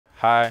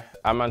Hi,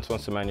 I'm Antoine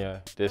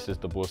Semenyo. This is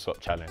the Ball Swap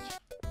Challenge.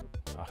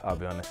 I'll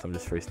be honest, I'm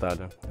just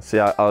freestyling.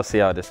 I'll see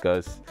how this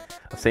goes.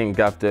 I've seen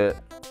Gav do it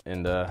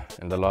in the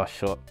last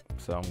shot,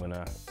 so I'm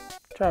gonna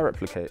try to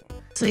replicate.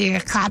 So you're a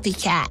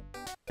copycat.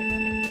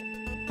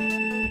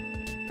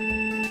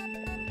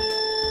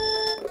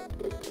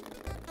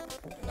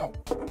 No.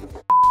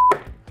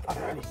 I'm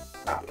ready.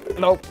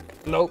 Nope.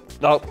 Nope.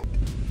 Nope.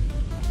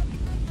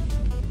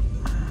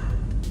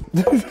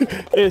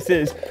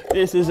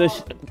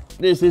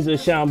 This is a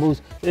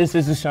shambles. This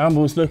is a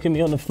shambles. Look at me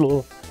on the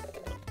floor.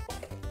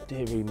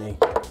 Deary me.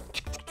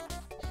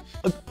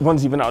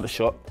 One's even out of the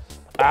shot.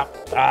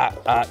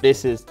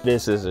 This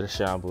is a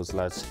shambles,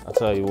 lads. I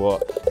tell you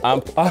what,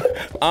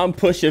 I'm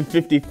pushing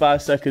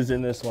 55 seconds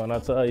in this one. I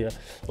tell you.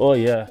 Oh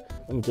yeah,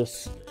 I'm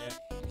just.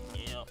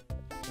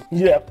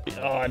 Yeah.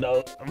 Oh, I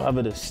know. I'm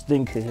having a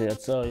stinker here. I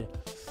tell you.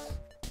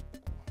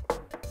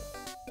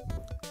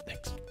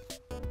 Thanks.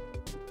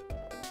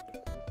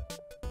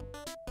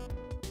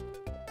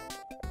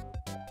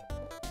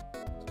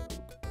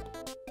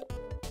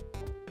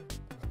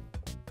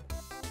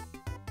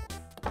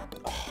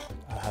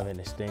 I'm having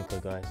a stinker,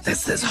 guys.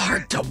 This is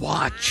hard to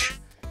watch.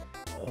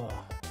 Oh.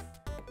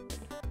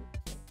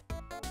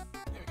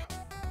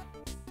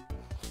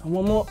 And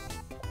one more.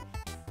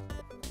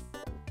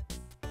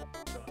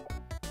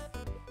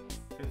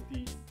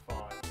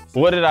 55.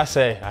 What did I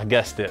say? I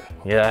guessed it.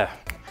 Yeah.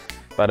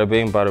 Bada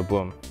bing, bada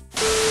boom.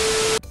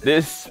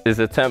 This is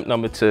attempt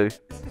number 2.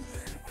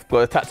 I've got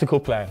a tactical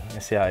plan.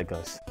 Let's see how it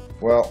goes.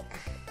 Well,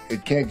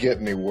 it can't get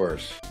any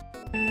worse.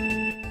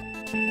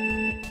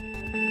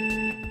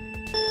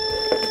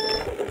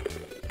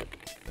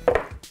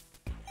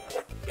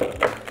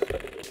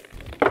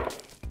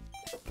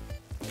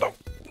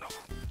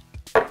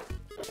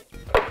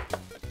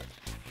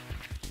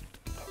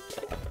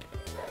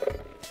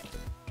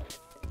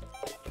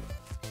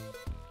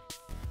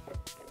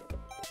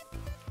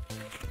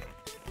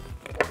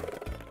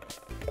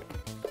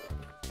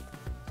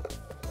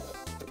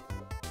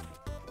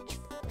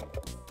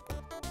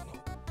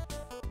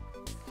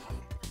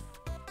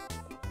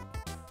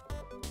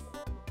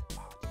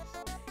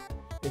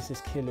 This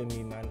is killing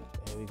me, man.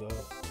 Here we go.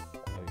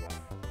 There we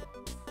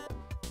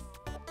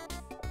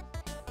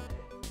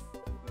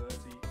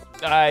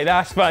go. Hey,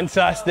 that's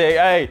fantastic.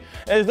 Hey,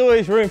 there's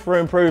always room for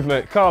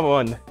improvement. Come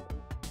on.